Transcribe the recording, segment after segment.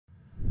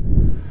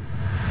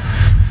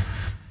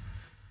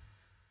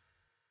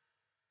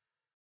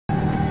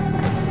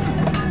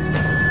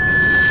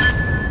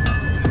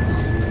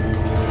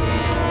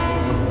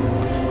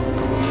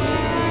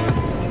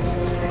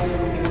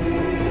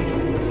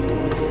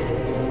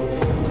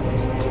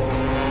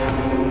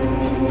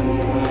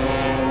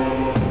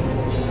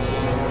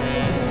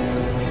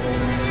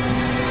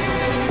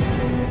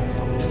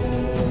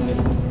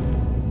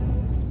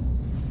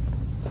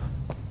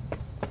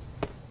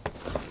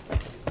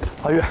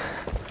阿月，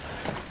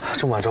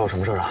这么晚找我什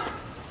么事啊？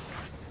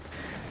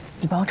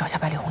你帮我找下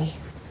百里弘毅。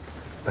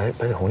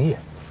百里弘毅，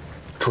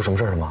出什么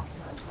事了吗？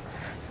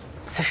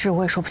此事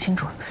我也说不清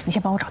楚，你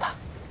先帮我找他。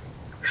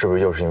是不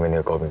是又是因为那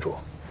个高秉烛？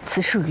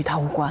此事与他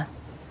无关。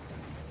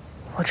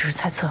我只是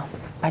猜测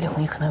百里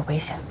弘毅可能有危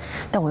险，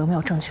但我又没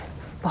有证据，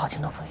不好惊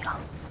动风一郎。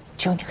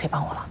只有你可以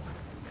帮我了。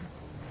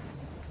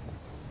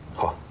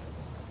好。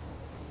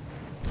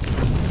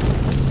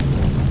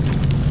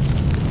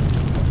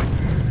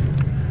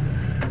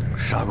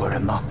杀过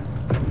人吗？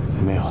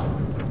没有。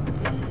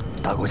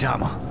打过架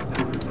吗？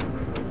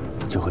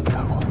就和你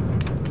打过。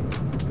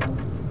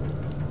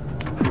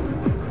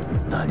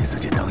那你自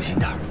己当心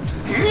点。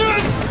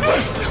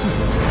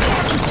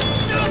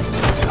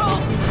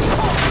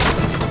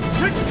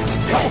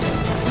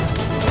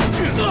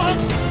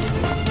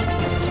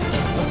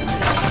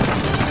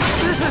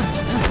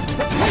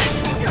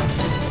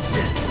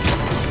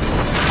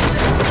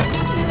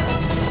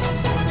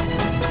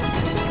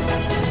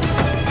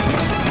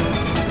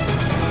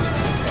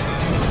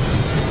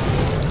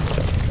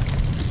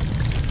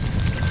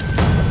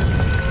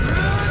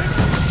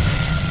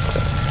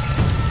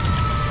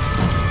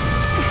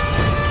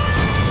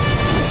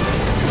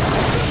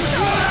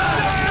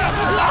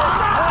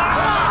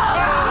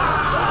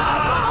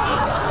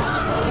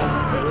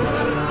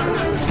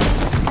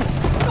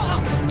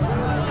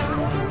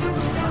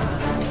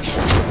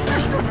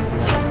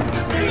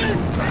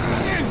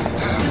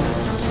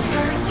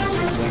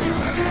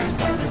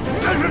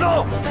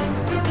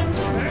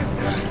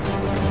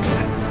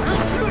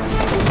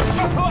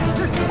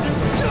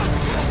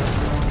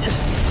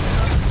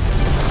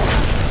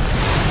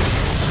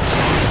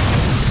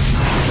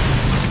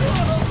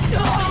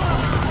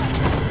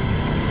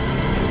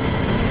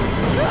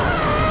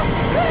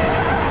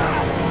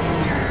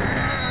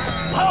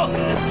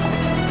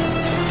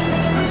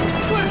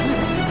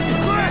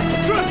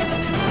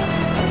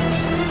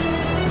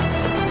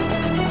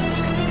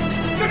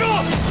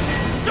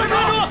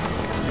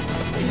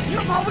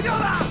跑不掉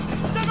的！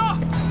站住！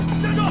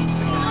站住！